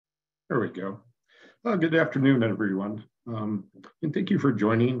There we go. Good afternoon, everyone. And thank you for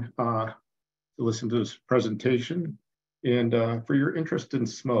joining to listen to this presentation and for your interest in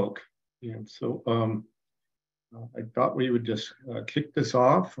smoke. And so I thought we would just kick this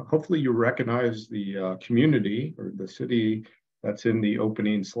off. Hopefully you recognize the community or the city that's in the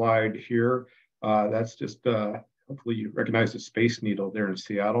opening slide here. That's just, hopefully you recognize the Space Needle there in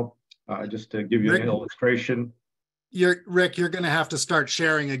Seattle. Just to give you an illustration. Rick, you're going to have to start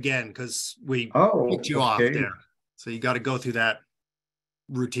sharing again because we kicked you off there. So you got to go through that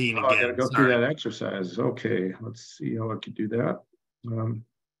routine again. I got to go through that exercise. Okay, let's see how I can do that.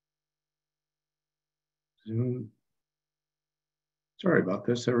 Zoom. Sorry about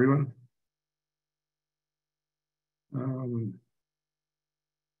this, everyone.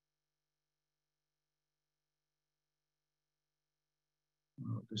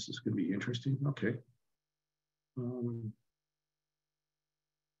 This is going to be interesting. Okay.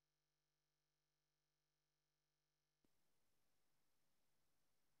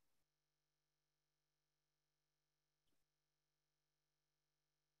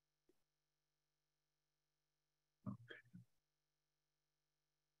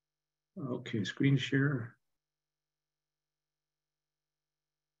 Okay, screen share.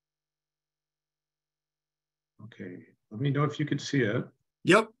 Okay, let me know if you can see it.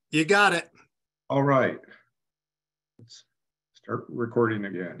 Yep, you got it. All right. Let's start recording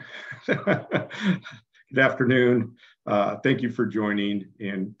again. Good afternoon. Thank you for joining,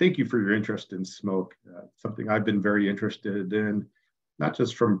 and thank you for your interest in smoke. Something I've been very interested in, not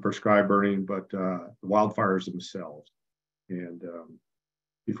just from prescribed burning, but the wildfires themselves. And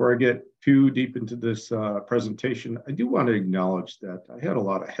before I get too deep into this presentation, I do want to acknowledge that I had a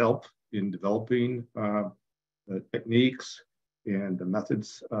lot of help in developing the techniques and the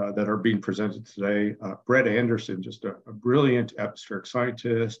methods that are being presented today. Brett Anderson, just a brilliant atmospheric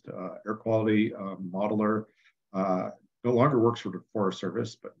scientist, air quality modeler, no longer works for the Forest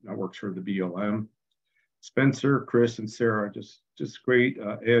Service, but now works for the BLM. Spencer, Chris, and Sarah, just great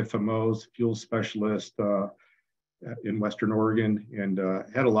AFMOs, fuel specialists in Western Oregon, and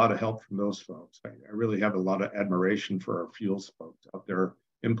had a lot of help from those folks. I really have a lot of admiration for our fuels folks out there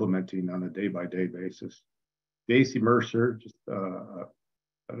implementing on a day-by-day basis. Daisy Mercer, just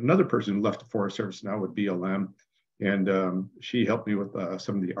another person who left the Forest Service now with BLM, and she helped me with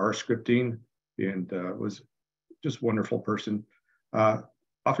some of the R scripting, and was just a wonderful person.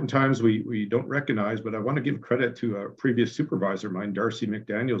 Oftentimes we don't recognize, but I want to give credit to a previous supervisor of mine, Darcy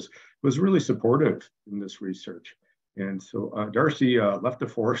McDaniels, who was really supportive in this research. And so Darcy left the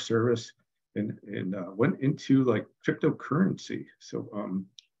Forest Service and went into like cryptocurrency. So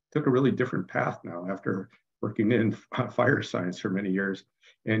took a really different path now after working in fire science for many years.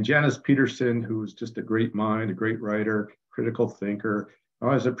 And Janice Peterson, who was just a great mind, a great writer, critical thinker. I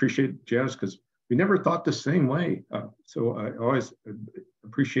always appreciate Janice because we never thought the same way. So I always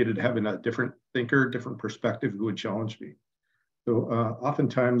appreciated having a different thinker, different perspective who would challenge me. So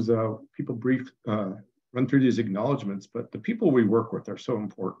oftentimes people run through these acknowledgements, but the people we work with are so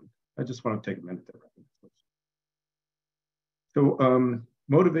important. I just want to take a minute to recognize those. So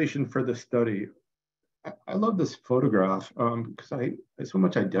motivation for the study. I love this photograph because I so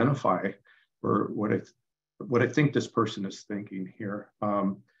much identify for what I think this person is thinking here.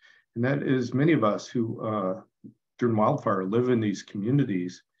 And that is many of us who during wildfire live in these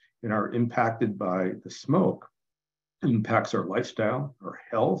communities and are impacted by the smoke. It impacts our lifestyle, our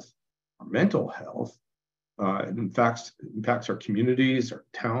health, our mental health. It impacts our communities, our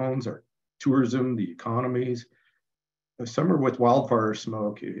towns, our tourism, the economies. A summer with wildfire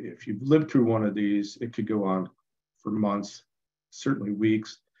smoke, if you've lived through one of these, it could go on for months, certainly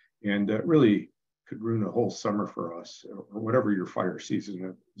weeks, and really could ruin a whole summer for us, or whatever your fire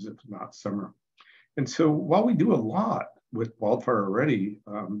season is, if not summer. And so while we do a lot with wildfire already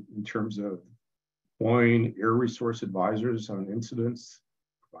in terms of deploying air resource advisors on incidents,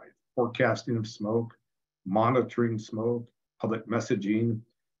 by forecasting of smoke, monitoring smoke, public messaging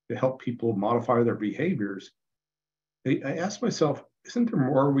to help people modify their behaviors, I asked myself, isn't there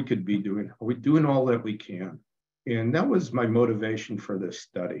more we could be doing? Are we doing all that we can? And that was my motivation for this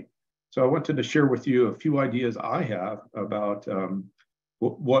study. So I wanted to share with you a few ideas I have about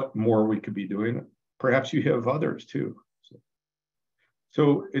what more we could be doing. Perhaps you have others too.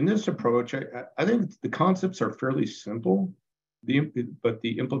 So in this approach, I think the concepts are fairly simple, but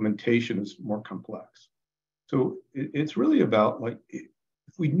the implementation is more complex. So it's really about, like,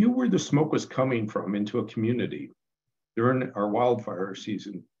 if we knew where the smoke was coming from into a community during our wildfire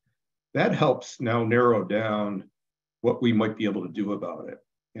season, that helps now narrow down what we might be able to do about it.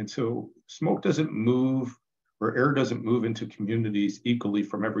 And so smoke doesn't move where air doesn't move into communities equally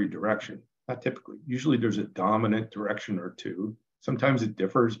from every direction. Not typically. Usually there's a dominant direction or two. Sometimes it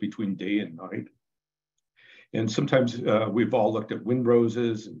differs between day and night. And sometimes we've all looked at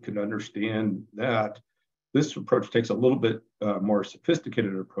windroses and can understand that. This approach takes a little bit more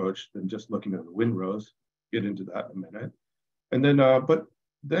sophisticated approach than just looking at the windrows. Get into that in a minute. And then, but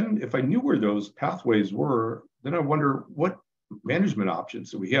then if I knew where those pathways were, then I wonder what management options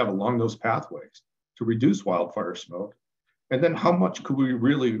do we have along those pathways to reduce wildfire smoke? And then how much could we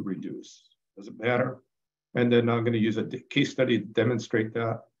really reduce? Does it matter? And then I'm going to use a case study to demonstrate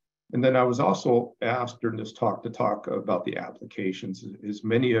that. And then I was also asked during this talk to talk about the applications, as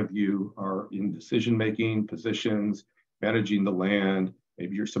many of you are in decision-making positions, managing the land.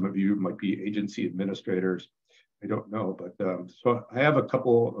 Maybe some of you might be agency administrators. I don't know, but so I have a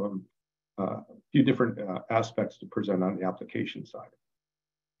couple, a few different aspects to present on the application side.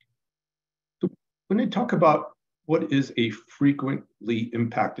 So when I talk about what is a frequently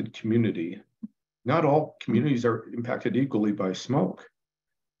impacted community, not all communities are impacted equally by smoke.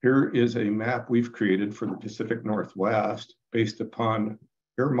 Here is a map we've created for the Pacific Northwest based upon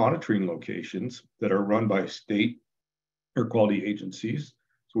air monitoring locations that are run by state air quality agencies.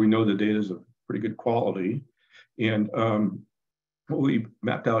 So we know the data is of pretty good quality. And what we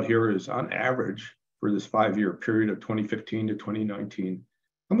mapped out here is on average for this 5-year period of 2015 to 2019,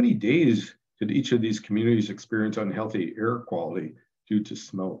 how many days did each of these communities experience unhealthy air quality due to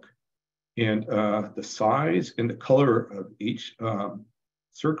smoke? And the size and the color of each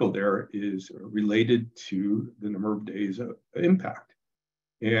circle there is related to the number of days of impact.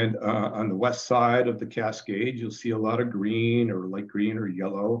 And on the west side of the Cascade, you'll see a lot of green or light green or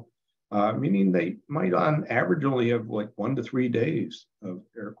yellow, meaning they might on average only have like 1 to 3 days of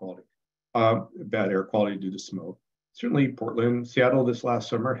air quality, bad air quality due to smoke. Certainly Portland, Seattle this last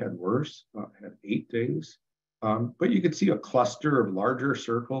summer had worse, had 8 days. But you could see a cluster of larger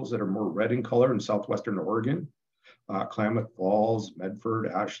circles that are more red in color in southwestern Oregon. Klamath Falls, Medford,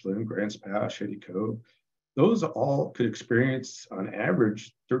 Ashland, Grants Pass, Shady Cove. Those all could experience on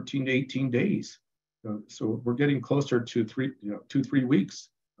average 13 to 18 days. So we're getting closer to 2-3 weeks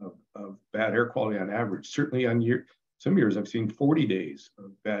of bad air quality on average. Certainly on some years I've seen 40 days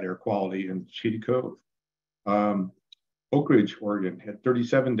of bad air quality in Shady Cove. Oak Ridge, Oregon had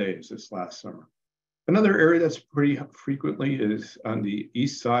 37 days this last summer. Another area that's pretty frequently is on the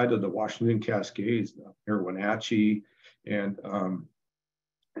east side of the Washington Cascades, near Wenatchee and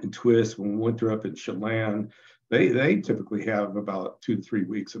Twist. When we went through up in Chelan, they typically have about 2 to 3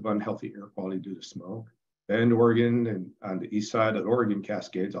 weeks of unhealthy air quality due to smoke. Bend, Oregon, and on the east side of the Oregon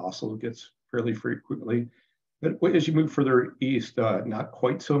Cascades also gets fairly frequently. But as you move further east, not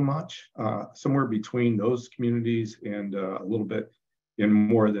quite so much. Somewhere between those communities and a little bit in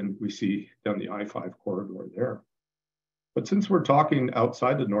more than we see down the I-5 corridor there. But since we're talking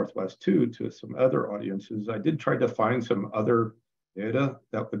outside the Northwest too, to some other audiences, I did try to find some other data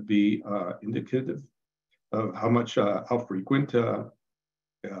that would be indicative of how frequent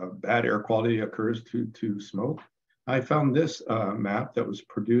bad air quality occurs to smoke. I found this map that was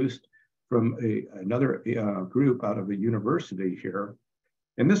produced from another group out of a university here.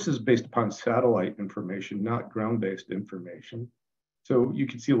 And this is based upon satellite information, not ground-based information. So you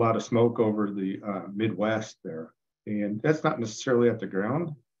can see a lot of smoke over the Midwest there. And that's not necessarily at the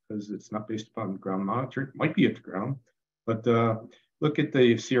ground because it's not based upon ground monitoring. It might be at the ground, but look at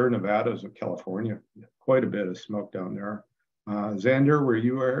the Sierra Nevadas of California, quite a bit of smoke down there. Xander, where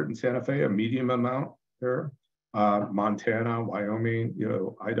you are in Santa Fe, a medium amount there. Montana, Wyoming,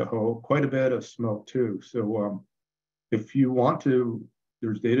 Idaho, quite a bit of smoke too. So if you want to,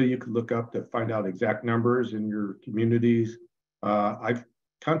 there's data you could look up to find out exact numbers in your communities. I've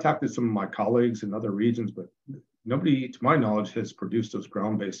contacted some of my colleagues in other regions, but nobody, to my knowledge, has produced those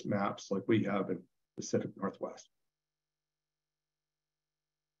ground-based maps like we have in the Pacific Northwest.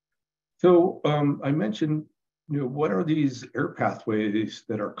 So I mentioned, what are these air pathways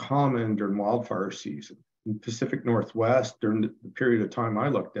that are common during wildfire season? In the Pacific Northwest, during the period of time I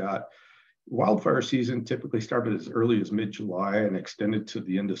looked at, wildfire season typically started as early as mid-July and extended to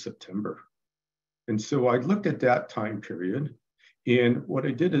the end of September. And so I looked at that time period. And what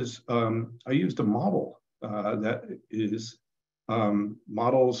I did is I used a model that is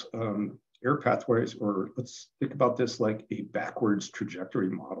models air pathways, or let's think about this like a backwards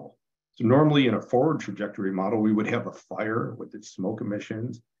trajectory model. So normally in a forward trajectory model, we would have a fire with its smoke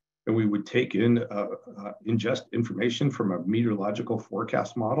emissions, and we would take in ingest information from a meteorological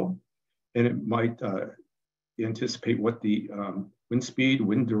forecast model, and it might anticipate what the wind speed,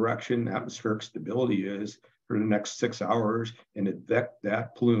 wind direction, atmospheric stability is for the next 6 hours, and eject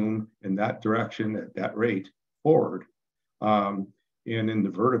that plume in that direction at that rate forward, and in the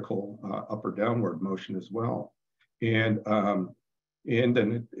vertical up or downward motion as well. And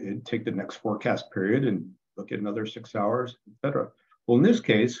then it take the next forecast period and look at another 6 hours, et cetera. Well, in this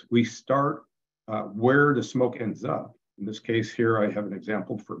case, we start where the smoke ends up. In this case here, I have an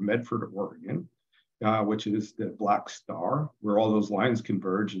example for Medford, Oregon, which is the black star, where all those lines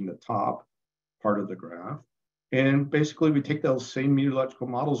converge in the top part of the graph. And basically, we take those same meteorological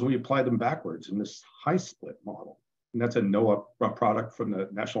models and we apply them backwards in this high split model. And that's a NOAA product from the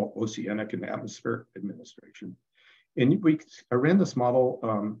National Oceanic and Atmospheric Administration. And I ran this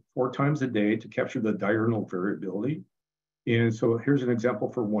model 4 times a day to capture the diurnal variability. And so here's an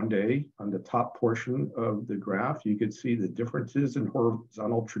example for one day. On the top portion of the graph, you can see the differences in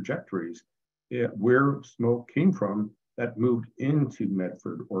horizontal trajectories where smoke came from that moved into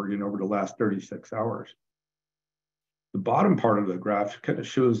Medford, Oregon over the last 36 hours. The bottom part of the graph kind of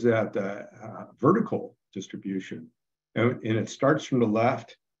shows that vertical distribution, and it starts from the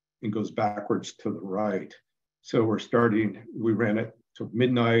left and goes backwards to the right. So we ran it to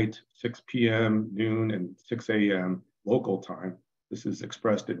midnight, 6 p.m., noon, and 6 a.m. local time. This is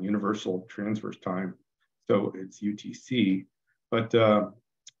expressed in universal transverse time, so it's UTC. But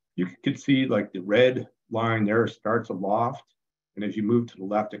you could see like the red line there starts aloft, and as you move to the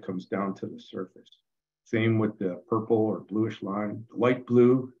left, it comes down to the surface. Same with the purple or bluish line. The light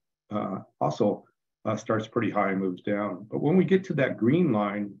blue also starts pretty high and moves down. But when we get to that green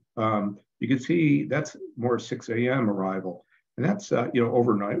line, you can see that's more 6 a.m. arrival. And that's,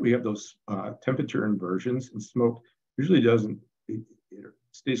 overnight, we have those temperature inversions, and smoke usually it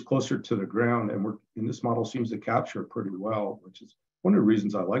stays closer to the ground, and this model seems to capture pretty well, which is one of the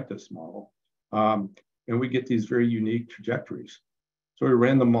reasons I like this model. And we get these very unique trajectories. So we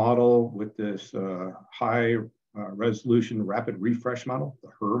ran the model with this high resolution rapid refresh model, the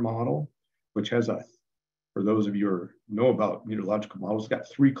HER model, which has for those of you who know about meteorological models, it's got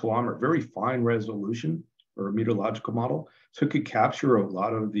 3 kilometer, very fine resolution for a meteorological model. So it could capture a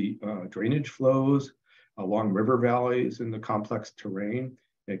lot of the drainage flows along river valleys in the complex terrain.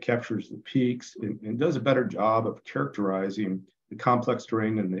 It captures the peaks and does a better job of characterizing the complex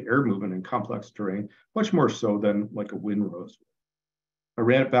terrain and the air movement in complex terrain, much more so than like a wind rose. I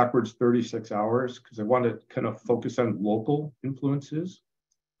ran it backwards 36 hours because I wanted to kind of focus on local influences.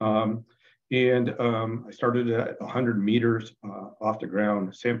 I started at 100 meters off the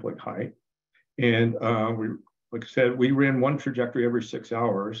ground sampling height. And like I said, we ran one trajectory every 6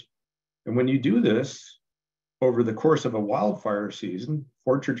 hours. And when you do this over the course of a wildfire season,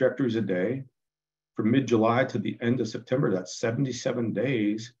 4 trajectories a day, from mid-July to the end of September, that's 77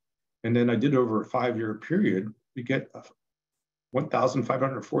 days. And then I did over a 5-year period, we get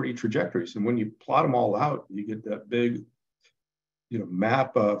 1,540 trajectories. And when you plot them all out, you get that big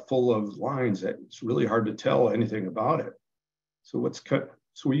map full of lines that it's really hard to tell anything about it. So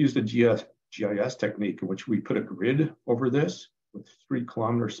we used a GIS technique in which we put a grid over this with 3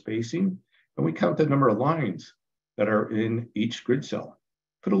 kilometer spacing, and we count the number of lines that are in each grid cell.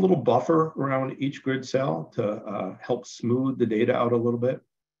 Put a little buffer around each grid cell to help smooth the data out a little bit.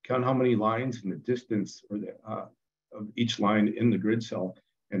 Count how many lines and the distance of each line in the grid cell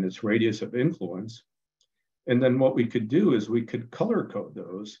and its radius of influence. And then what we could do is we could color code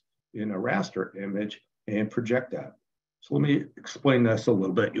those in a raster image and project that. So let me explain this a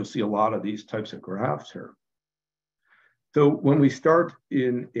little bit. You'll see a lot of these types of graphs here. So when we start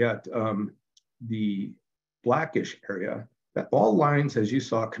at the blackish area, that all lines, as you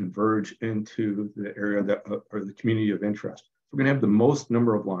saw, converge into the area that or the community of interest. We're going to have the most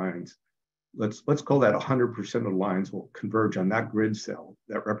number of lines. Let's call that 100% of the lines will converge on that grid cell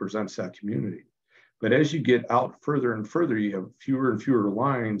that represents that community. But as you get out further and further, you have fewer and fewer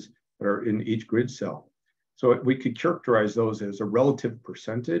lines that are in each grid cell. So we could characterize those as a relative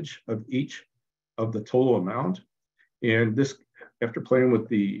percentage of each of the total amount. And this, after playing with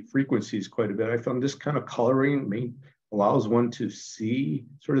the frequencies quite a bit, I found this kind of coloring allows one to see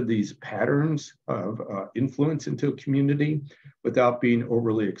sort of these patterns of influence into a community without being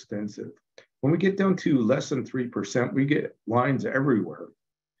overly extensive. When we get down to less than 3%, we get lines everywhere.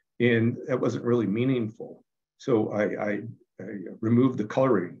 And that wasn't really meaningful. So I removed the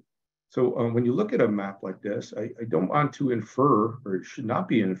coloring. So when you look at a map like this, I don't want to infer, or it should not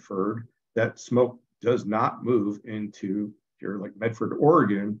be inferred, that smoke does not move into here like Medford,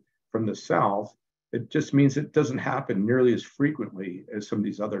 Oregon from the south. It just means it doesn't happen nearly as frequently as some of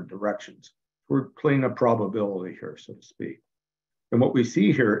these other directions. We're playing a probability here, so to speak. And what we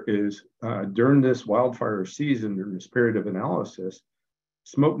see here is during this wildfire season, during this period of analysis,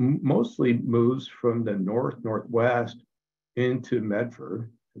 smoke mostly moves from the northwest into Medford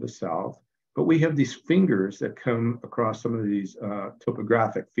to the south, But we have these fingers that come across some of these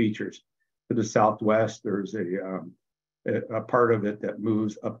topographic features. To the southwest, there's a part of it that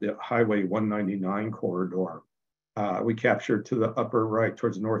moves up the Highway 199 corridor. We captured to the upper right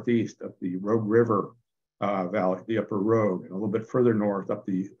towards the northeast up the Rogue River Valley, the upper Rogue, and a little bit further north up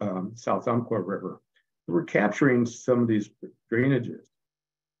the South Umpqua River. We're capturing some of these drainages.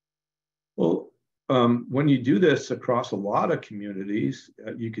 Well, when you do this across a lot of communities,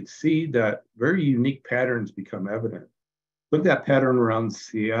 you could see that very unique patterns become evident. Look at that pattern around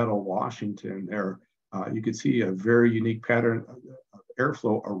Seattle, Washington there. You could see a very unique pattern of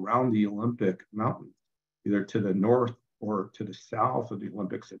airflow around the Olympic Mountains, either to the north or to the south of the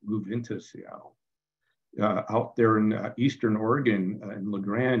Olympics that move into Seattle. Out there in eastern Oregon, in La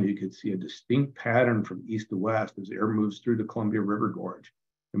Grande, you could see a distinct pattern from east to west as air moves through the Columbia River Gorge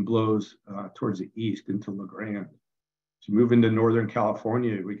and blows towards the east into La Grande. So move into Northern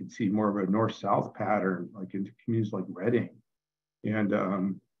California, we could see more of a north-south pattern, like into communities like Redding. And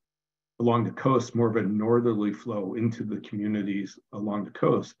along the coast, more of a northerly flow into the communities along the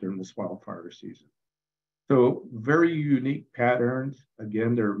coast during this wildfire season. So very unique patterns.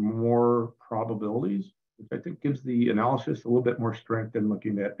 Again, there are more probabilities, which I think gives the analysis a little bit more strength than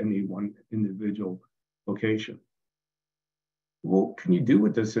looking at any one individual location. What can you do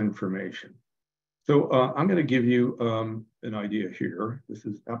with this information? So I'm going to give you an idea here. This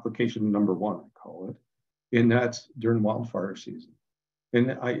is application number 1, I call it, and that's during wildfire season.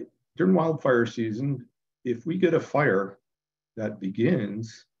 And during wildfire season, if we get a fire that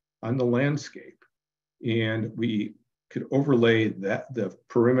begins on the landscape, and we could overlay the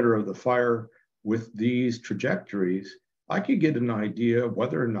perimeter of the fire with these trajectories, I could get an idea of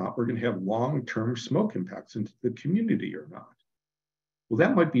whether or not we're going to have long-term smoke impacts into the community or not. Well,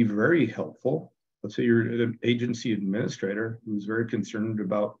 that might be very helpful. Let's say you're an agency administrator who's very concerned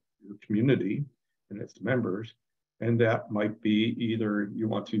about your community and its members, and that might be either you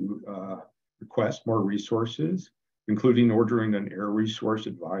want to request more resources, including ordering an air resource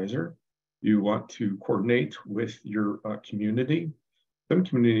advisor. You want to coordinate with your community. Some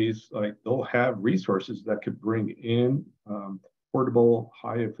communities, like, they'll have resources that could bring in portable,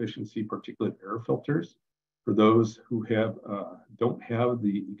 high efficiency particulate air filters for those who don't have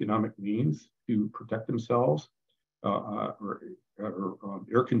the economic means to protect themselves, or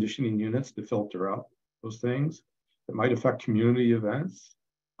air conditioning units to filter out those things. It might affect community events,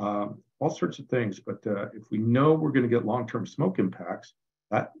 all sorts of things. But if we know we're going to get long-term smoke impacts,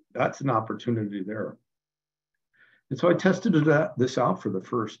 that's an opportunity there. And so I tested this out for the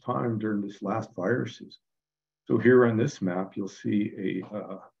first time during this last fire season. So here on this map, you'll see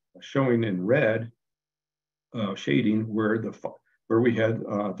a showing in red shading where we had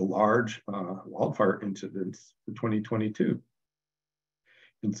the large wildfire incidents for 2022.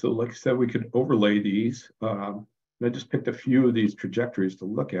 And so, like I said, we could overlay these. And I just picked a few of these trajectories to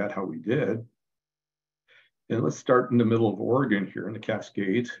look at how we did. And let's start in the middle of Oregon here in the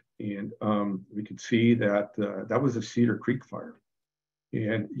Cascades. And we could see that that was a Cedar Creek fire.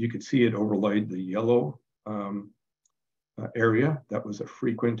 And you could see it overlaid the yellow area. That was a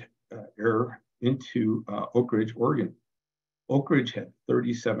frequent air into Oak Ridge, Oregon. Oak Ridge had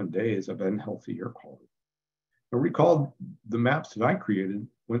 37 days of unhealthy air quality. Now recall the maps that I created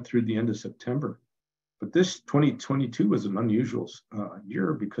went through the end of September. But this 2022 was an unusual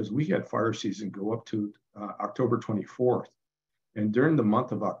year because we had fire season go up to October 24th. And during the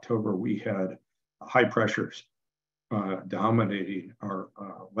month of October, we had high pressures dominating our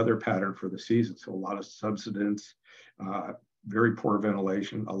weather pattern for the season. So a lot of subsidence, very poor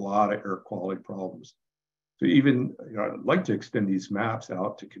ventilation, a lot of air quality problems. So even, I'd like to extend these maps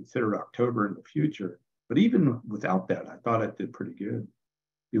out to consider October in the future. But even without that, I thought it did pretty good.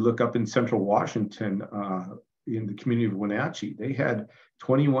 You look up in central Washington, in the community of Wenatchee, they had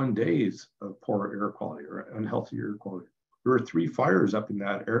 21 days of poor air quality or unhealthy air quality. There were 3 fires up in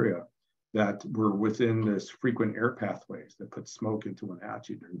that area that were within this frequent air pathways that put smoke into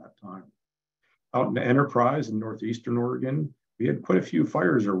Wenatchee during that time. Out in Enterprise in northeastern Oregon, we had quite a few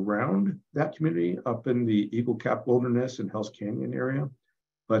fires around that community up in the Eagle Cap Wilderness and Hell's Canyon area.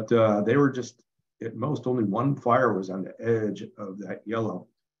 But they were just, at most, only 1 fire was on the edge of that yellow.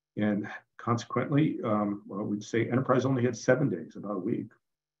 And consequently, well, we'd say Enterprise only had 7 days, about a week.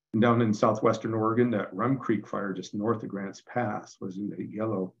 And down in southwestern Oregon, that Rum Creek fire just north of Grants Pass was in the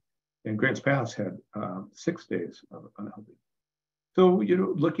yellow. And Grants Pass had 6 days of unhealthy. So,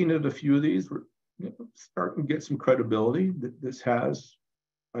 looking at a few of these, we're starting to get some credibility that this has,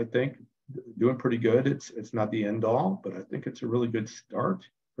 I think, doing pretty good. It's not the end all, but I think it's a really good start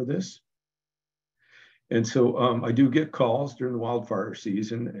for this. And so I do get calls during the wildfire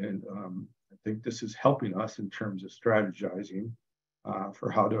season, and think this is helping us in terms of strategizing for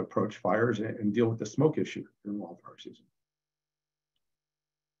how to approach fires and deal with the smoke issue during wildfire season.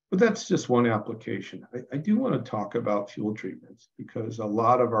 But that's just one application. I do want to talk about fuel treatments because a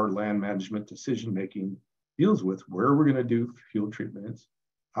lot of our land management decision-making deals with where we're going to do fuel treatments,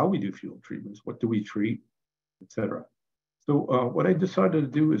 how we do fuel treatments, what do we treat, et cetera. So what I decided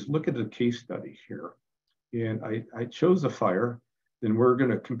to do is look at a case study here. And I chose a fire, then we're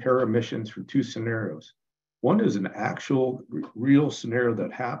going to compare emissions for two scenarios. One is an actual real scenario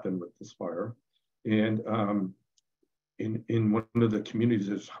that happened with this fire. And in one of the communities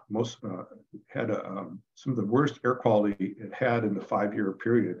that most had some of the worst air quality it had in the 5-year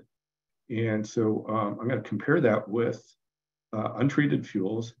period. And so I'm going to compare that with untreated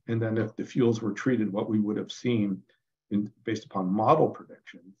fuels. And then if the fuels were treated, what we would have seen based upon model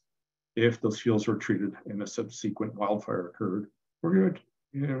predictions, if those fuels were treated and a subsequent wildfire occurred, we're going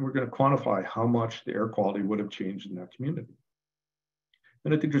to quantify how much the air quality would have changed in that community.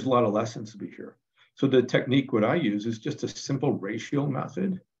 And I think there's a lot of lessons to be here. So the technique, what I use is just a simple ratio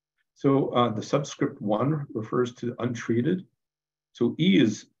method. So the subscript 1 refers to untreated. So E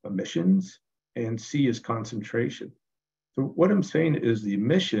is emissions and C is concentration. So what I'm saying is the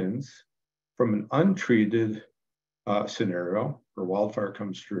emissions from an untreated scenario where wildfire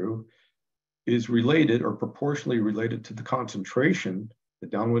comes through is related or proportionally related to the concentration, the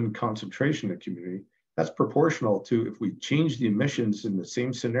downwind concentration in the community. That's proportional to if we change the emissions in the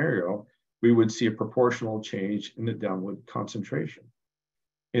same scenario, we would see a proportional change in the downwind concentration.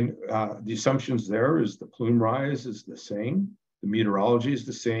 And the assumptions there is the plume rise is the same, the meteorology is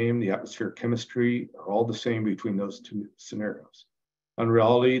the same, the atmospheric chemistry are all the same between those two scenarios. In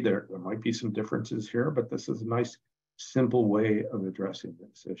reality, there might be some differences here, but this is a nice, simple way of addressing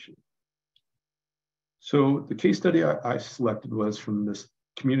this issue. So the case study I selected was from this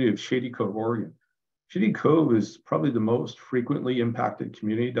community of Shady Cove, Oregon. Shady Cove is probably the most frequently impacted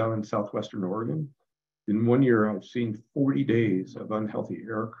community down in southwestern Oregon. In 1 year, I've seen 40 days of unhealthy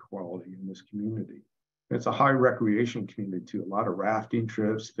air quality in this community. And it's a high recreation community too, a lot of rafting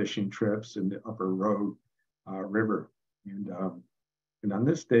trips, fishing trips in the Upper Road River. And on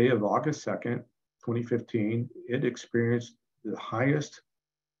this day of August 2nd, 2015, it experienced the highest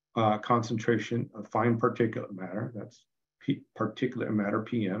concentration of fine particulate matter, that's particulate matter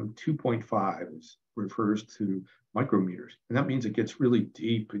PM, 2.5 refers to micrometers. And that means it gets really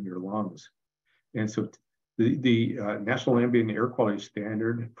deep in your lungs. And so the National Ambient Air Quality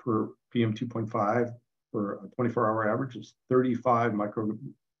Standard for PM 2.5 for a 24-hour average is 35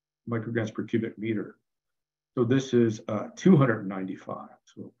 micrograms per cubic meter. So this is 295,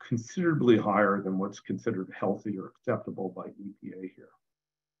 so considerably higher than what's considered healthy or acceptable by EPA here.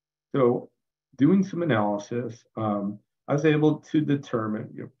 So doing some analysis, I was able to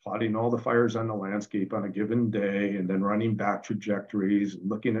determine, plotting all the fires on the landscape on a given day and then running back trajectories,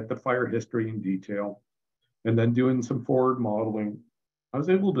 looking at the fire history in detail, and then doing some forward modeling. I was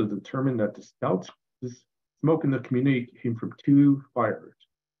able to determine that the smoke in the community came from two fires.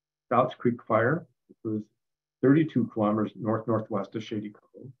 Stouts Creek Fire, which was 32 kilometers northwest of Shady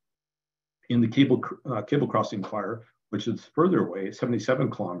Cove, and the Cable Crossing Fire, which is further away, 77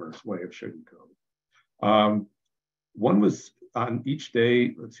 kilometers away of Shady Cove. One was on each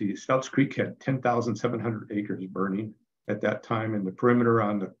day, let's see, Stouts Creek had 10,700 acres burning at that time, and the perimeter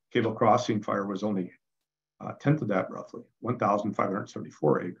on the Cable Crossing Fire was only a tenth of that, roughly,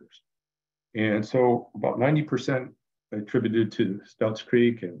 1,574 acres. And so about 90% attributed to Stouts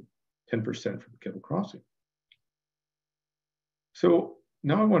Creek and 10% from Cable Crossing. So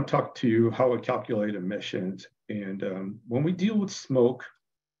now I want to talk to you how we calculate emissions. And when we deal with smoke,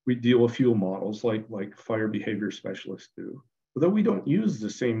 we deal with fuel models like fire behavior specialists do. Although we don't use the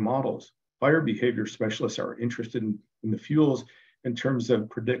same models, fire behavior specialists are interested in the fuels in terms of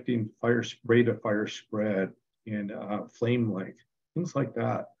predicting rate of fire spread and flame length, things like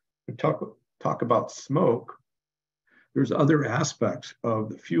that. We talk about smoke, there's other aspects of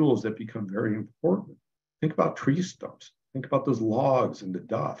the fuels that become very important. Think about tree stumps. Think about those logs and the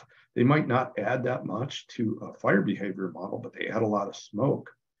duff. They might not add that much to a fire behavior model, but they add a lot of smoke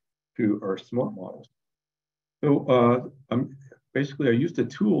to our smoke models. So basically, I used a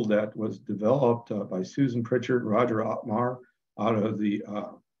tool that was developed by Susan Pritchard and Roger Ottmar out of the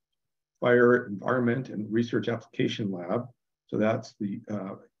Fire Environment and Research Application Lab. So that's the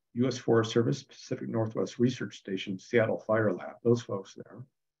U.S. Forest Service Pacific Northwest Research Station, Seattle Fire Lab, those folks there.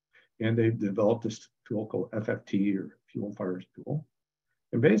 And they've developed this tool called FFT, or Fuel and Fires Tool.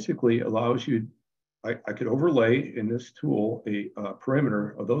 And basically allows you, I could overlay in this tool a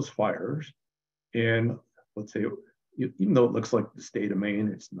perimeter of those fires. And let's say, even though it looks like the state of Maine,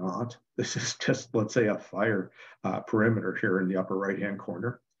 it's not. This is just, let's say, a fire perimeter here in the upper right-hand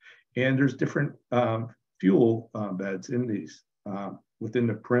corner. And there's different fuel beds in these within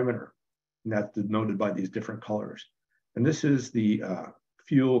the perimeter. And that's denoted by these different colors. And this is the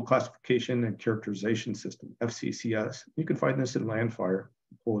Fuel Classification and Characterization System, FCCS. You can find this in Landfire,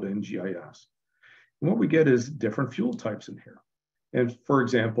 pull it in GIS. And what we get is different fuel types in here. And for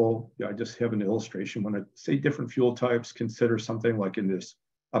example, I just have an illustration. When I say different fuel types, consider something like in this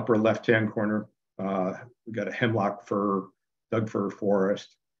upper left-hand corner, we got a hemlock fir, Doug fir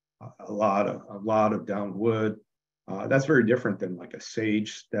forest, a lot of down wood. That's very different than like a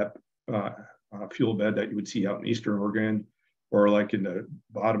sage steppe fuel bed that you would see out in Eastern Oregon, or like in the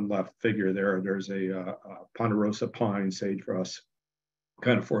bottom left figure there, there's a ponderosa pine, sagebrush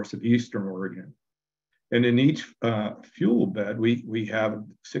kind of forest of Eastern Oregon. And in each fuel bed, we have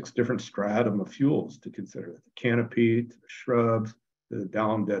 6 different stratum of fuels to consider: the canopy, to the shrubs, to the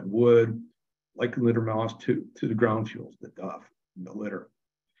down dead wood, lichen litter moss, to the ground fuels, the duff, and the litter.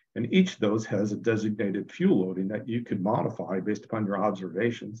 And each of those has a designated fuel loading that you could modify based upon your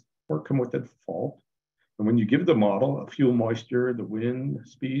observations or come with a default. And when you give the model a fuel moisture, the wind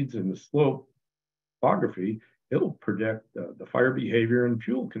speeds, and the slope topography, it'll predict the fire behavior and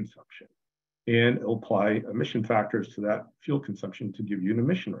fuel consumption. And it'll apply emission factors to that fuel consumption to give you an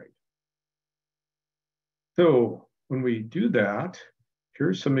emission rate. So when we do that,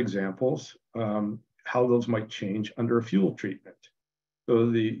 here's some examples how those might change under a fuel treatment.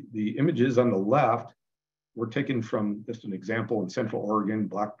 So the images on the left were taken from just an example in Central Oregon,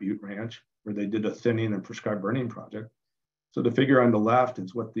 Black Butte Ranch, where they did a thinning and prescribed burning project. So the figure on the left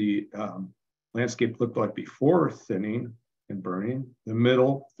is what the landscape looked like before thinning and burning. The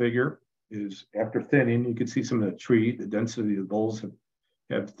middle figure is after thinning. You can see some of the tree, the density of the bolls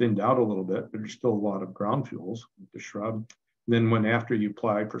have thinned out a little bit, but there's still a lot of ground fuels with the shrub. And then when after you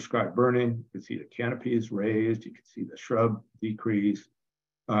apply prescribed burning, you can see the canopy is raised, you can see the shrub decrease.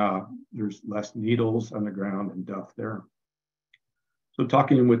 There's less needles on the ground and duff there. So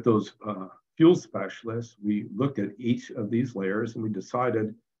talking with those fuel specialists, we looked at each of these layers and we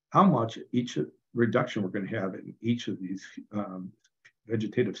decided how much each reduction we're going to have in each of these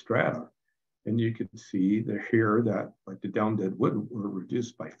vegetative strata. And you can see here that like the down dead wood were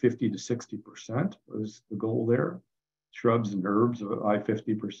reduced by 50 to 60% was the goal there. Shrubs and herbs by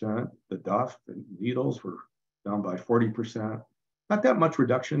 50%. The duff and needles were down by 40%. Not that much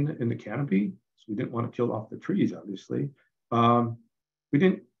reduction in the canopy, so we didn't want to kill off the trees, obviously.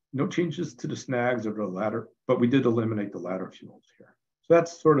 No changes to the snags or the ladder, but we did eliminate the ladder fuels here. So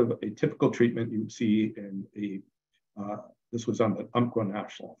that's sort of a typical treatment you would see in this was on the Umpqua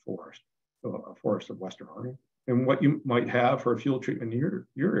National Forest, so a forest of Western Oregon. And what you might have for a fuel treatment in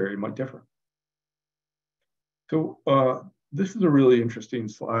your area might differ. So this is a really interesting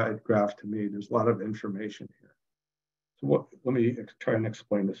slide graph to me. There's a lot of information here. So let me try and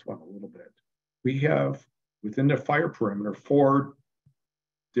explain this one a little bit. We have within the fire perimeter 4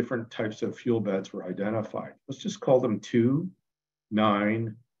 different types of fuel beds were identified. Let's just call them 2,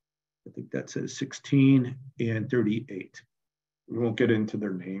 9, I think that says 16, and 38. We won't get into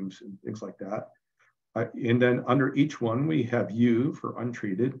their names and things like that. And then under each one, we have U for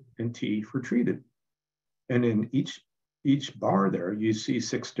untreated and T for treated. And in each bar there, you see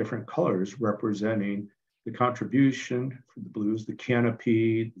 6 different colors representing the contribution for the blues, the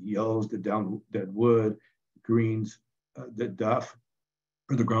canopy, the yellows, the down dead wood, greens, the duff,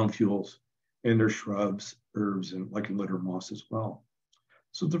 or the ground fuels, and their shrubs, herbs, and lichen litter moss as well.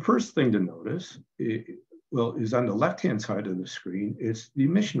 So the first thing to notice is on the left-hand side of the screen, it's the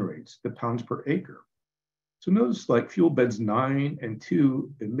emission rates, the pounds per acre. So notice like fuel beds 9 and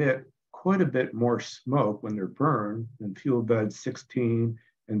 2 emit quite a bit more smoke when they're burned than fuel beds 16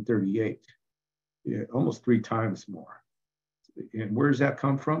 and 38. Yeah, almost 3 times more. And where does that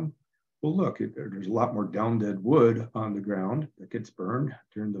come from? Well, look, there's a lot more down dead wood on the ground that gets burned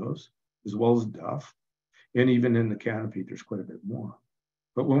during those, as well as duff. And even in the canopy, there's quite a bit more.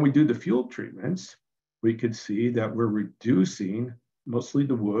 But when we do the fuel treatments, we could see that we're reducing mostly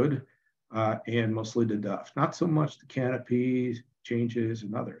the wood and mostly the duff, not so much the canopies, changes,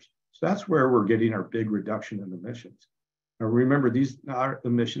 and others. So that's where we're getting our big reduction in emissions. Now remember, these are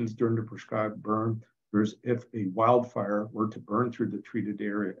emissions during the prescribed burn. There's if a wildfire were to burn through the treated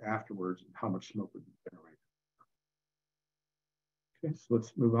area afterwards, and how much smoke would be generated. Okay, so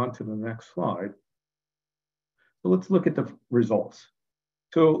let's move on to the next slide. So let's look at the results.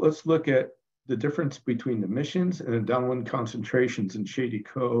 So let's look at the difference between the emissions and the downwind concentrations in Shady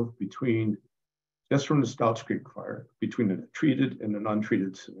Cove between, just from the Stouts Creek fire, between a treated and an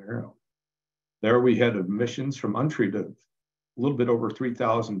untreated scenario. There we had emissions from untreated, a little bit over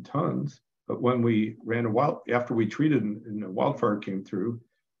 3,000 tons. But when we ran after we treated and the wildfire came through,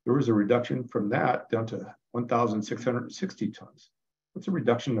 there was a reduction from that down to 1,660 tons. That's a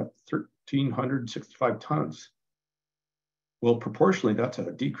reduction of 1,365 tons. Well, proportionally, that's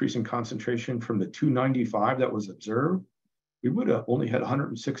a decrease in concentration from the 295 that was observed. We would have only had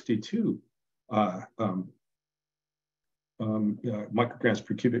 162 micrograms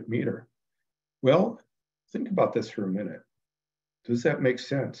per cubic meter. Well, think about this for a minute. Does that make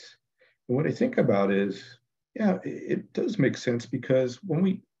sense? And what I think about is, yeah, it does make sense, because when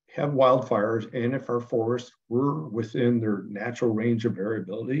we have wildfires, and if our forests were within their natural range of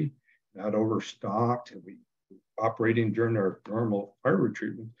variability, not overstocked, and we operating during our normal fire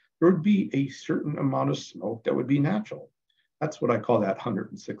retreatment, there would be a certain amount of smoke that would be natural. That's what I call that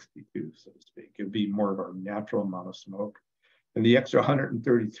 162, so to speak. It'd be more of our natural amount of smoke. And the extra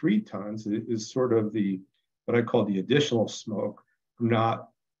 133 tons is sort of what I call the additional smoke from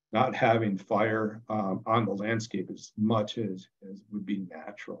not having fire on the landscape as much as would be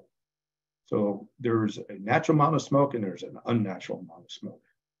natural. So there's a natural amount of smoke and there's an unnatural amount of smoke,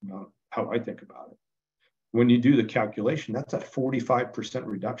 how I think about it. When you do the calculation, that's a 45%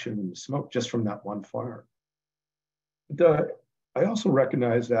 reduction in the smoke just from that one fire. I also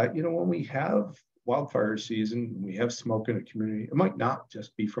recognize that, when we have wildfire season, we have smoke in a community, it might not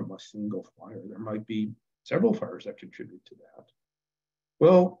just be from a single fire. There might be several fires that contribute to that.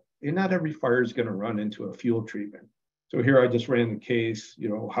 Well, and not every fire is going to run into a fuel treatment. So here I just ran the case,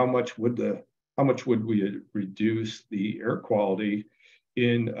 how much would we reduce the air quality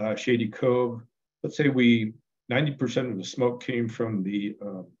in Shady Cove? Let's say 90% of the smoke came from the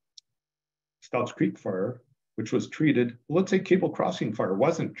Stouts Creek fire, which was treated. Let's say Cable Crossing fire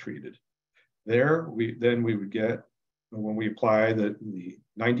wasn't treated. There, we would get, when we apply the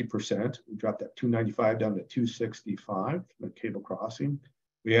 90%, we dropped that 295 down to 265 from the Cable Crossing.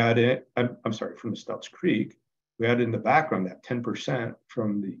 We add in, I'm sorry, from the Stouts Creek, we add in the background that 10%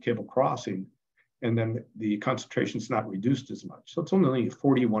 from the Cable Crossing, and then the concentration's not reduced as much. So it's only a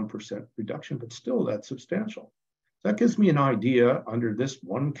 41% reduction, but still that's substantial. That gives me an idea under this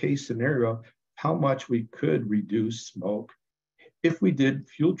one case scenario, how much we could reduce smoke if we did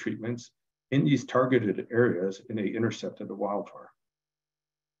fuel treatments in these targeted areas and they intercepted a wildfire.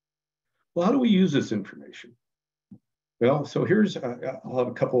 Well, how do we use this information? Well, so here's, I'll have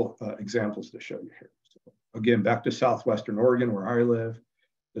a couple examples to show you here. So again, back to Southwestern Oregon, where I live.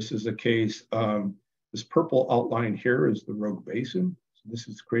 This is a case, this purple outline here is the Rogue Basin. So this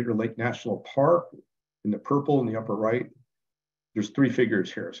is Crater Lake National Park. In the purple in the upper right, there's three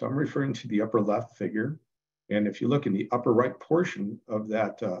figures here. So I'm referring to the upper left figure. And if you look in the upper right portion of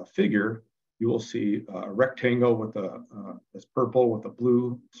that figure, you will see a rectangle with this purple with a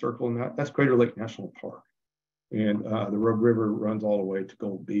blue circle in that. That's Crater Lake National Park. And the Rogue River runs all the way to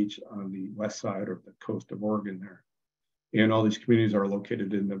Gold Beach on the west side of the coast of Oregon there. And all these communities are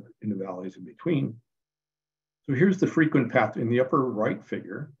located in the valleys in between. So here's the frequent path in the upper right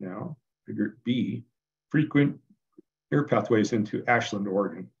figure now, figure B, frequent air pathways into Ashland,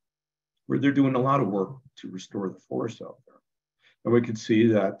 Oregon, where they're doing a lot of work to restore the forest out there. And we can see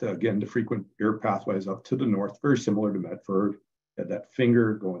that, again, the frequent air pathways up to the north, very similar to Medford, had that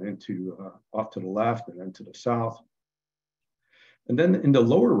finger going into off to the left and then to the south. And then in the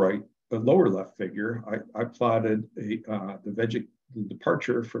lower right, the lower left figure, I plotted the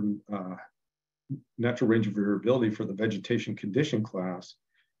departure from natural range of variability for the vegetation condition class.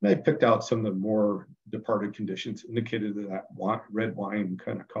 And I picked out some of the more departed conditions indicated in that red wine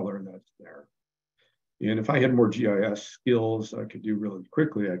kind of color that's there. And if I had more GIS skills I could do really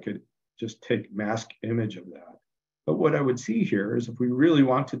quickly, I could just take mask image of that. But what I would see here is if we really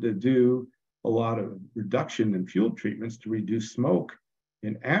wanted to do a lot of reduction in fuel treatments to reduce smoke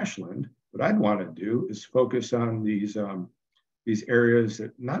in Ashland, what I'd want to do is focus on these areas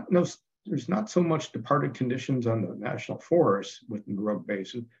that there's not so much departed conditions on the national forests within the Rogue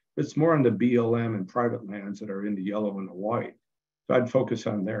Basin, but it's more on the BLM and private lands that are in the yellow and the white. So I'd focus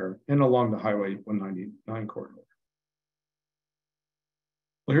on there and along the Highway 199 corridor.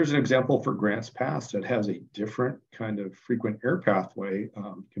 Well, here's an example for Grants Pass that has a different kind of frequent air pathway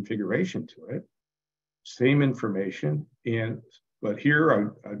configuration to it. Same information, but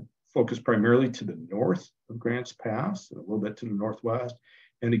here I focus primarily to the north of Grants Pass, and a little bit to the northwest,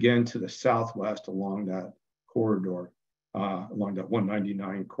 and again to the southwest along that corridor, along that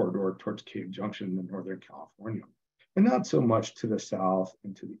 199 corridor towards Cave Junction in Northern California. And not so much to the south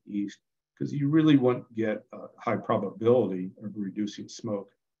and to the east, because you really won't get a high probability of reducing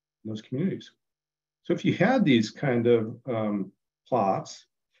smoke in those communities. So if you had these kind of plots,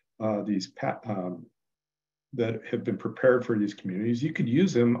 these that have been prepared for these communities, you could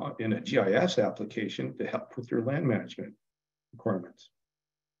use them in a GIS application to help with your land management requirements.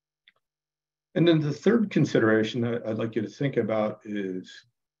 And then the third consideration that I'd like you to think about is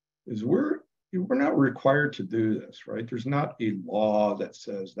we're not required to do this, right? There's not a law that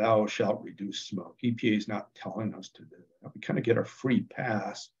says thou shalt reduce smoke. EPA is not telling us to do that. We kind of get a free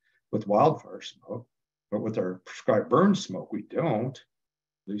pass with wildfire smoke, but with our prescribed burn smoke, we don't,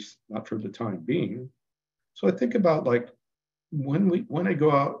 at least not for the time being. So I think about like when I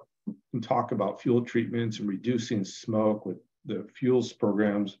go out and talk about fuel treatments and reducing smoke with the fuels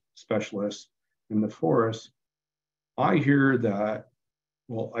programs specialists in the forest, I hear that,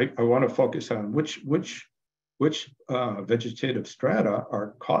 well, I want to focus on which vegetative strata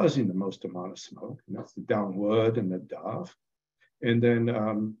are causing the most amount of smoke, and that's the downwood and the dove. And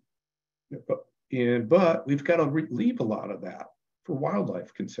then, but we've got to leave a lot of that for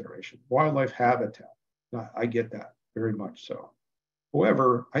wildlife consideration, wildlife habitat. I get that very much so.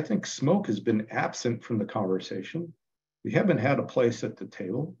 However, I think smoke has been absent from the conversation. We haven't had a place at the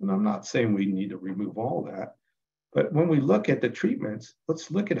table, and I'm not saying we need to remove all that. But when we look at the treatments,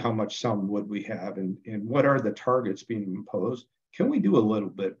 let's look at how much sound wood we have and what are the targets being imposed. Can we do a little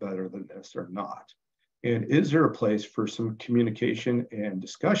bit better than this or not? And is there a place for some communication and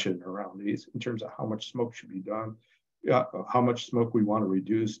discussion around these in terms of how much smoke should be done, how much smoke we want to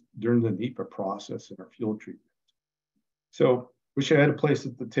reduce during the NEPA process in our fuel treatment? So wish I had a place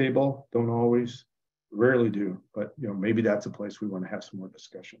at the table, don't always, rarely do, but maybe that's a place we want to have some more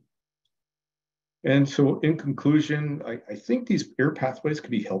discussion. And so in conclusion, I think these air pathways could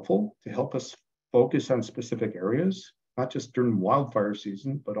be helpful to help us focus on specific areas, not just during wildfire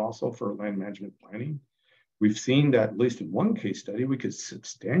season, but also for land management planning. We've seen that, at least in one case study, we could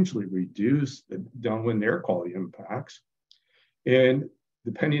substantially reduce the downwind air quality impacts. And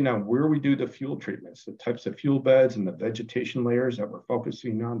depending on where we do the fuel treatments, the types of fuel beds and the vegetation layers that we're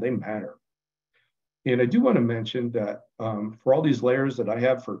focusing on, they matter. And I do want to mention that for all these layers that I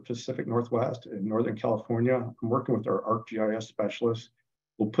have for Pacific Northwest and Northern California, I'm working with our ArcGIS specialists.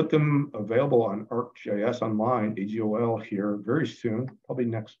 We'll put them available on ArcGIS online, AGOL here very soon, probably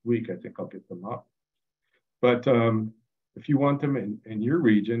next week, I think I'll get them up. But if you want them in your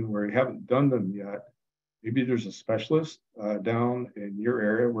region where you haven't done them yet, maybe there's a specialist down in your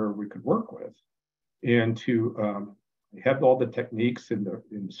area where we could work with and to have all the techniques and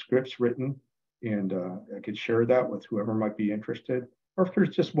the scripts written. And I could share that with whoever might be interested. Or if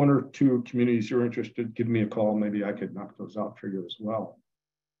there's just one or two communities you're interested, give me a call. Maybe I could knock those out for you as well.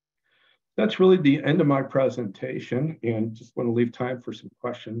 That's really the end of my presentation, and just want to leave time for some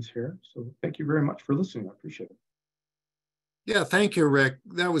questions here. So thank you very much for listening. I appreciate it. Yeah, thank you, Rick.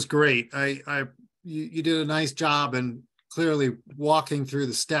 That was great. You did a nice job and clearly walking through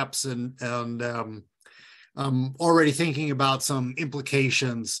the steps, and I'm already thinking about some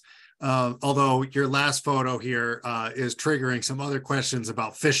implications. Although your last photo here is triggering some other questions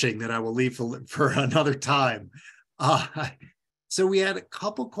about fishing that I will leave for another time. So we had a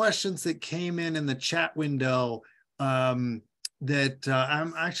couple questions that came in the chat window that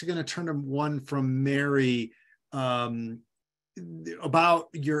I'm actually going to turn to one from Mary about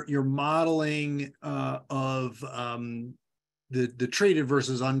your modeling of the treated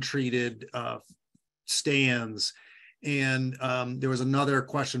versus untreated stands. And there was another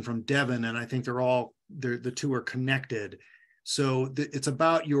question from Devin, and I think the two are connected. So it's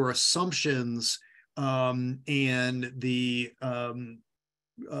about your assumptions and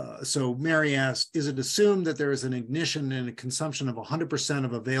so Mary asked, is it assumed that there is an ignition and a consumption of 100%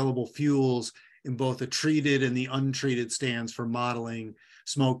 of available fuels in both the treated and the untreated stands for modeling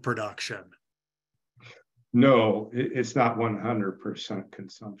smoke production? No, it's not 100%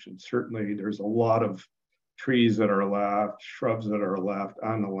 consumption. Certainly there's a lot of trees that are left, shrubs that are left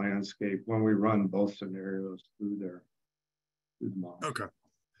on the landscape when we run both scenarios through the model. Okay.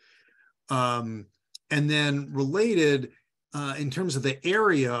 And then related, in terms of the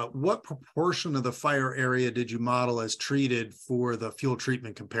area, what proportion of the fire area did you model as treated for the fuel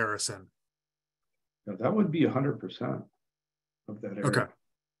treatment comparison? Yeah, that would be 100% of that area. Okay.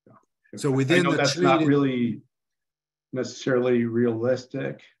 Yeah. So within that's treated... not really necessarily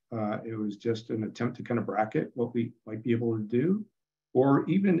realistic. It was just an attempt to kind of bracket what we might be able to do, or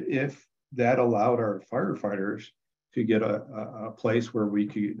even if that allowed our firefighters to get a place where we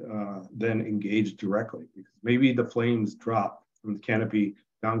could then engage directly, because maybe the flames drop from the canopy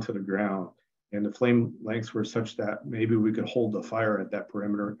down to the ground and the flame lengths were such that maybe we could hold the fire at that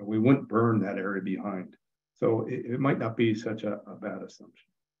perimeter and we wouldn't burn that area behind. So it might not be such a bad assumption.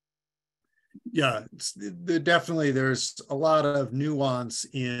 Yeah, definitely there's a lot of nuance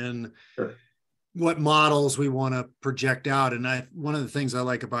in Sure. what models we want to project out. And one of the things I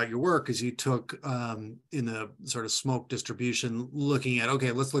like about your work is you took in the sort of smoke distribution, looking at,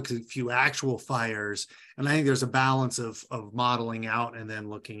 okay, let's look at a few actual fires. And I think there's a balance of modeling out and then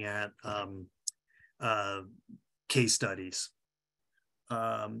looking at case studies.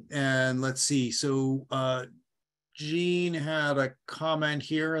 And let's see. So Gene had a comment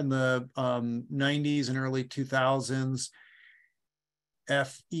here in the 90s and early 2000s.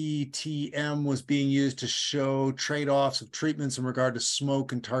 FETM was being used to show trade-offs of treatments in regard to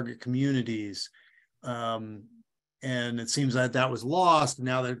smoke and target communities. And it seems that that was lost.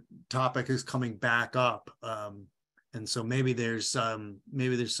 Now the topic is coming back up. And so maybe there's some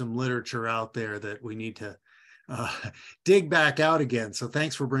literature out there that we need to dig back out again. So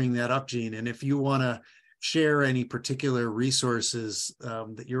thanks for bringing that up, Gene. And if you want to share any particular resources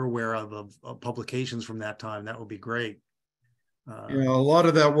that you're aware of publications from that time, that would be great. Yeah, a lot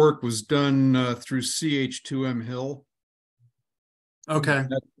of that work was done through CH2M Hill. Okay.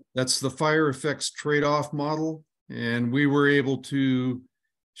 That's the fire effects trade-off model. And we were able to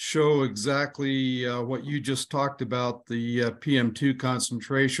show exactly what you just talked about, the PM2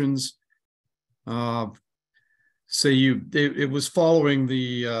 concentrations. It was following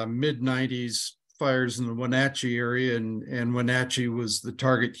the mid-90s fires in the Wenatchee area, and Wenatchee was the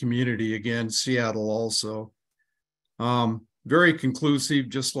target community, again, Seattle also. Very conclusive,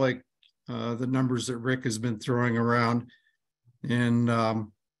 just like the numbers that Rick has been throwing around. And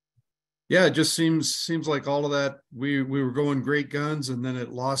yeah, it just seems like all of that, we were going great guns, and then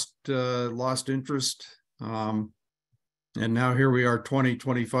it lost interest. And now here we are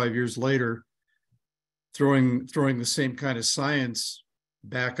 25 years later, throwing the same kind of science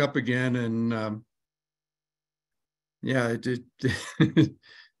back up again. And yeah,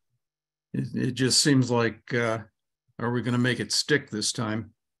 it just seems like, are we going to make it stick this time?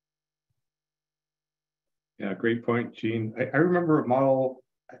 Yeah, great point, Gene. I remember a model,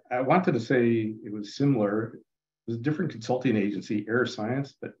 I wanted to say it was similar. It was a different consulting agency, Air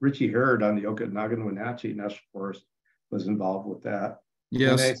Science, but Richie Herod on the Okanagan-Wenatchee National Forest was involved with that.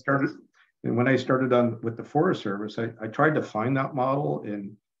 Yes. When I started on with the Forest Service, I tried to find that model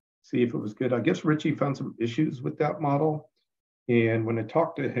and see if it was good. I guess Richie found some issues with that model. And when I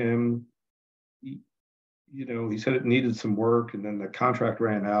talked to him, he said it needed some work, and then the contract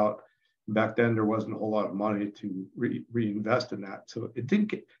ran out. Back then, there wasn't a whole lot of money to reinvest in that. So it didn't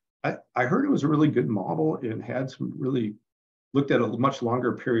get, I heard it was a really good model and had some really, looked at a much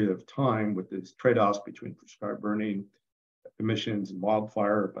longer period of time with this trade-offs between prescribed burning, emissions, and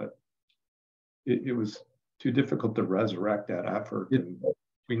wildfire, but it was too difficult to resurrect that effort. And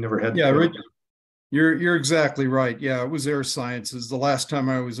we never had. Yeah, You're exactly right. Yeah, it was Air Sciences. The last time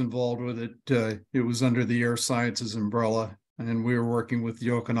I was involved with it, it was under the Air Sciences umbrella, and we were working with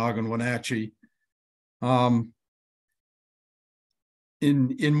the Okanagan-Wenatchee. In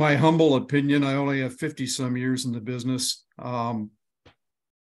my humble opinion, I only have 50-some years in the business.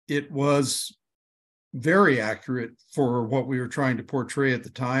 It was very accurate for what we were trying to portray at the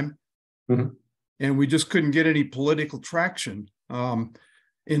time. Mm-hmm. And we just couldn't get any political traction.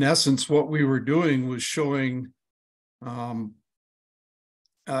 In essence, what we were doing was showing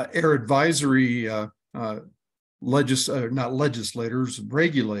air advisory not legislators,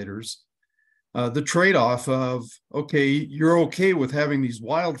 regulators, the trade-off of, okay, you're okay with having these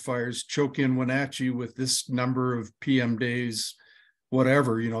wildfires choke in Wenatchee with this number of PM days,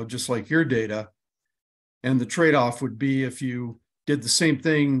 whatever, just like your data. And the trade-off would be if you did the same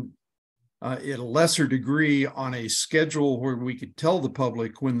thing at a lesser degree on a schedule where we could tell the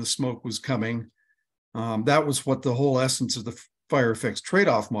public when the smoke was coming. That was what the whole essence of the fire effects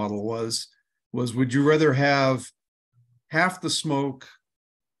trade-off model was would you rather have half the smoke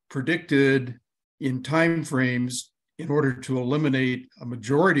predicted in time frames in order to eliminate a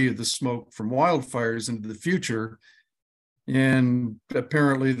majority of the smoke from wildfires into the future? And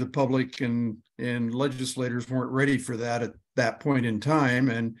apparently the public and legislators weren't ready for that at that point in time.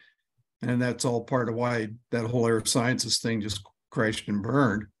 And that's all part of why that whole Air Sciences thing just crashed and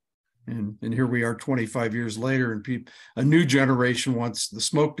burned. And here we are 25 years later, and a new generation wants the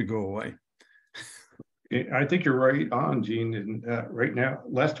smoke to go away. I think you're right on, Gene. And right now,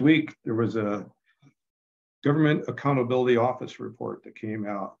 last week, there was a Government Accountability Office report that came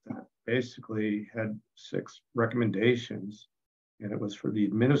out that basically had 6 recommendations. And it was for the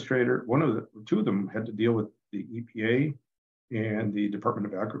administrator. 2 of them had to deal with the EPA and the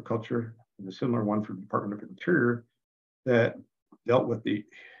Department of Agriculture, and a similar one for the Department of Interior that dealt with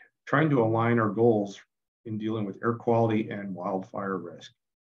trying to align our goals in dealing with air quality and wildfire risk.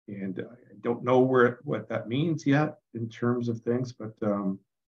 And I don't know what that means yet in terms of things, but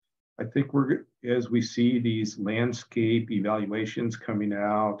I think as we see these landscape evaluations coming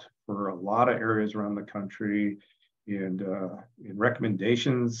out for a lot of areas around the country, and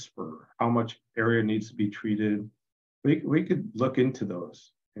recommendations for how much area needs to be treated, we could look into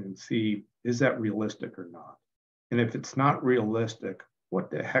those and see, is that realistic or not? And if it's not realistic, what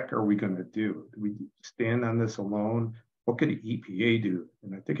the heck are we going to do? Do we stand on this alone? What could EPA do?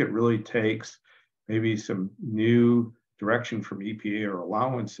 And I think it really takes maybe some new direction from EPA or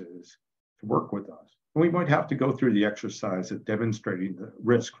allowances to work with us. And we might have to go through the exercise of demonstrating the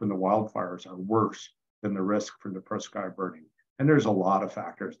risk from the wildfires are worse than the risk from the prescribed burning. And there's a lot of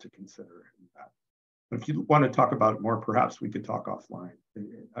factors to consider in that. If you want to talk about it more, perhaps we could talk offline.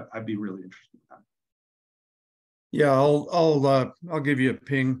 I'd be really interested in that. Yeah, I'll give you a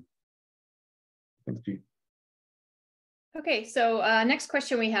ping. Thanks, Gene. Okay, so next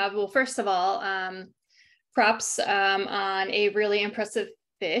question we have, well, first of all, props on a really impressive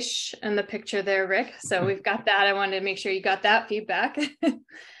fish in the picture there, Rick. So we've got that. I wanted to make sure you got that feedback.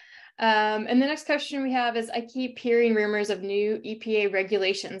 And the next question we have is, I keep hearing rumors of new EPA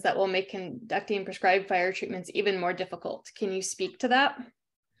regulations that will make conducting prescribed fire treatments even more difficult. Can you speak to that?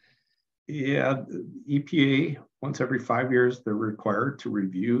 Yeah, EPA, once every 5 years, they're required to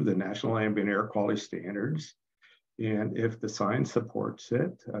review the National Ambient Air Quality Standards. And if the science supports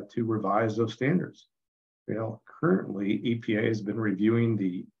it, to revise those standards. Well, currently, EPA has been reviewing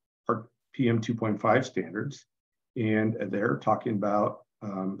the PM 2.5 standards, and they're talking about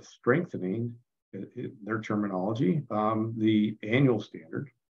strengthening, their terminology, the annual standard,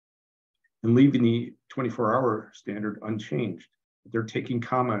 and leaving the 24-hour standard unchanged. They're taking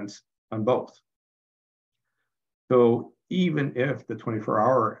comments on both. So even if the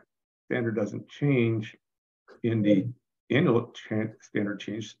 24-hour standard doesn't change, in the annual standard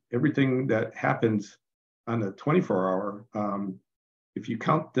change, everything that happens on the 24-hour, if you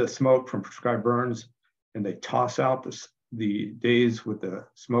count the smoke from prescribed burns and they toss out the days with the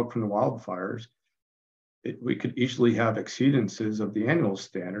smoke from the wildfires, we could easily have exceedances of the annual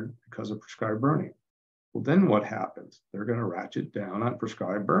standard because of prescribed burning. Well, then what happens? They're going to ratchet down on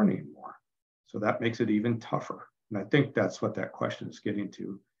prescribed burning more. So that makes it even tougher. And I think that's what that question is getting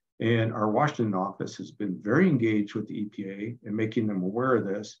to. And our Washington office has been very engaged with the EPA and making them aware of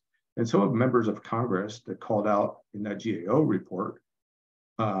this. And so have members of Congress that called out in that GAO report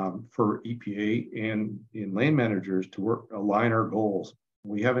for EPA and in land managers to align our goals.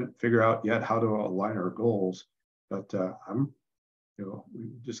 We haven't figured out yet how to align our goals, but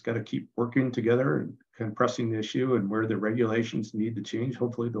we just got to keep working together and kind of pressing the issue, and where the regulations need to change,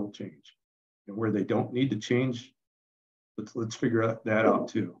 hopefully they'll change. And where they don't need to change, let's figure that out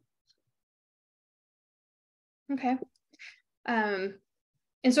too. Okay.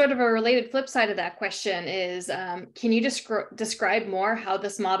 And sort of a related flip side of that question is, can you describe more how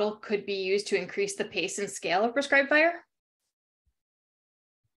this model could be used to increase the pace and scale of prescribed fire?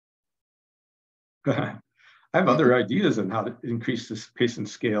 I have other ideas on how to increase this pace and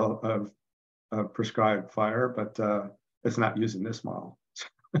scale of prescribed fire, but it's not using this model.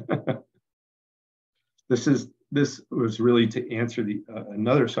 This was really to answer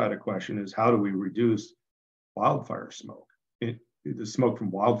another side of the question is, how do we reduce wildfire smoke, the smoke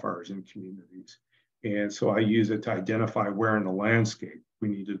from wildfires in communities? And so I use it to identify where in the landscape we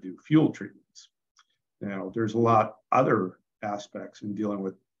need to do fuel treatments. Now, there's a lot other aspects in dealing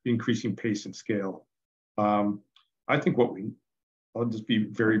with increasing pace and scale. I think I'll just be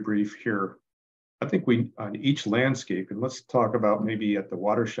very brief here. I think on each landscape, and let's talk about maybe at the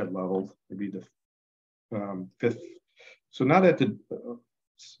watershed level, maybe the fifth, so not at the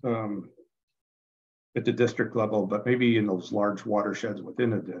district level, but maybe in those large watersheds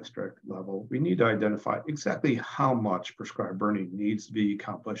within a district level, we need to identify exactly how much prescribed burning needs to be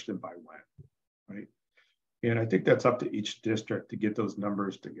accomplished and by when, right? And I think that's up to each district to get those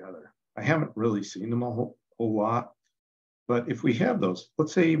numbers together. I haven't really seen them a whole lot, but if we have those,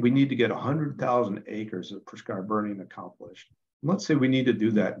 let's say we need to get 100,000 acres of prescribed burning accomplished. Let's say we need to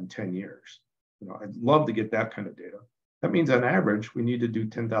do that in 10 years. I'd love to get that kind of data. That means on average, we need to do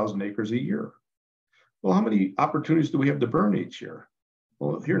 10,000 acres a year. Well, how many opportunities do we have to burn each year?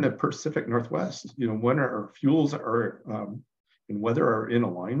 Well, here in the Pacific Northwest, when our fuels are and weather are in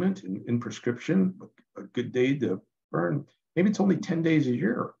alignment and in prescription, a good day to burn, maybe it's only 10 days a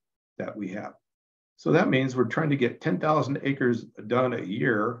year that we have. So that means we're trying to get 10,000 acres done a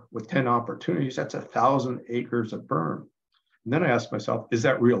year with 10 opportunities. That's 1,000 acres of burn. And then I asked myself, is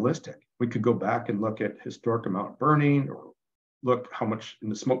that realistic? We could go back and look at historic amount of burning, or look how much in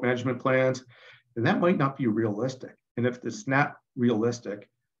the smoke management plans, and that might not be realistic. And if it's not realistic,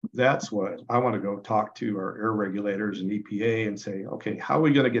 That's what I want to go talk to our air regulators and EPA and say, okay, how are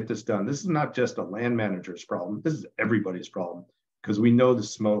we going to get this done? This is not just a land manager's problem. This is everybody's problem, because we know the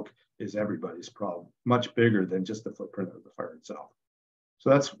smoke is everybody's problem, much bigger than just the footprint of the fire itself.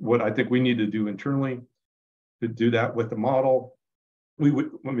 So that's what I think we need to do internally. To do that with the model,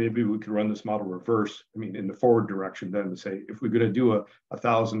 maybe we could run this model reverse. I mean, in the forward direction, then to say, if we're going to do a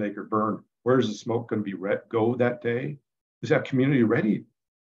 1,000-acre burn, where's the smoke going to be go that day? Is that community ready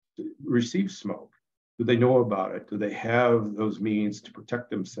to receive smoke? Do they know about it? Do they have those means to protect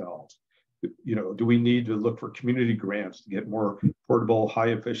themselves? You know, do we need to look for community grants to get more portable, high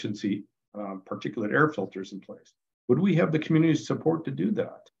efficiency particulate air filters in place? Would we have the community support to do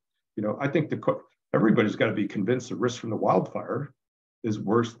that? You know, I think everybody's got to be convinced the risk from the wildfire is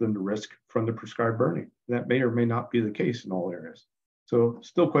worse than the risk from the prescribed burning. That may or may not be the case in all areas. So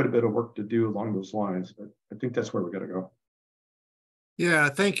still quite a bit of work to do along those lines, but I think that's where we got to go. Yeah,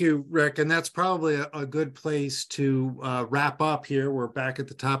 thank you, Rick. And that's probably a good place to wrap up here. We're back at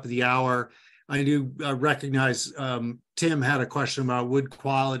the top of the hour. I do recognize Tim had a question about wood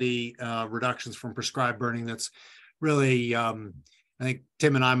quality reductions from prescribed burning. That's really, I think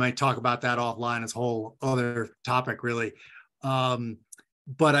Tim and I might talk about that offline. It's a whole other topic, really.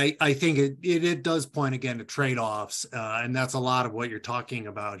 But I think it does point again to trade-offs, and that's a lot of what you're talking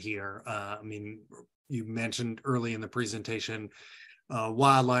about here. I mean, you mentioned early in the presentation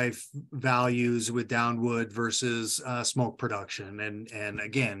wildlife values with downwood versus smoke production, and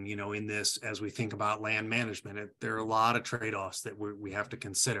again, you know, in this, as we think about land management, there are a lot of trade-offs that we have to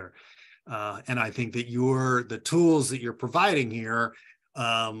consider. And I think that the tools that you're providing here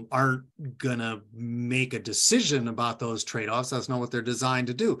aren't gonna make a decision about those trade-offs. That's not what they're designed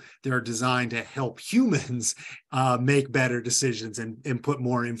to do. They're designed to help humans make better decisions and put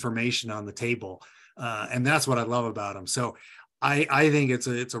more information on the table. And that's what I love about them. So I think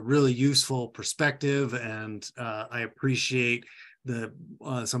it's a really useful perspective, and I appreciate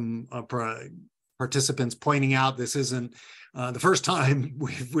some participants pointing out this isn't the first time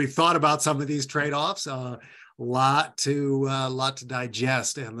we've thought about some of these trade-offs. Lot to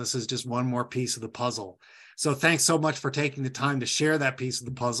digest, and this is just one more piece of the puzzle. So thanks so much for taking the time to share that piece of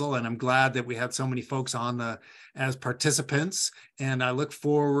the puzzle, and I'm glad that we had so many folks on as participants, and I look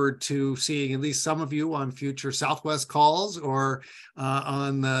forward to seeing at least some of you on future Southwest calls or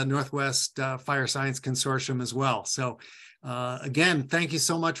on the Northwest Fire Science Consortium as well. So again, thank you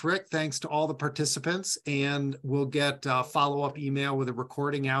so much, Rick. Thanks to all the participants, and we'll get a follow-up email with a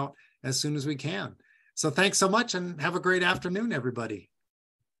recording out as soon as we can. So thanks so much, and have a great afternoon, everybody.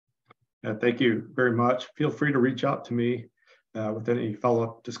 Thank you very much. Feel free to reach out to me with any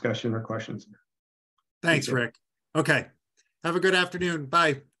follow-up discussion or questions. Thanks, Rick. Okay. Have a good afternoon.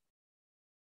 Bye.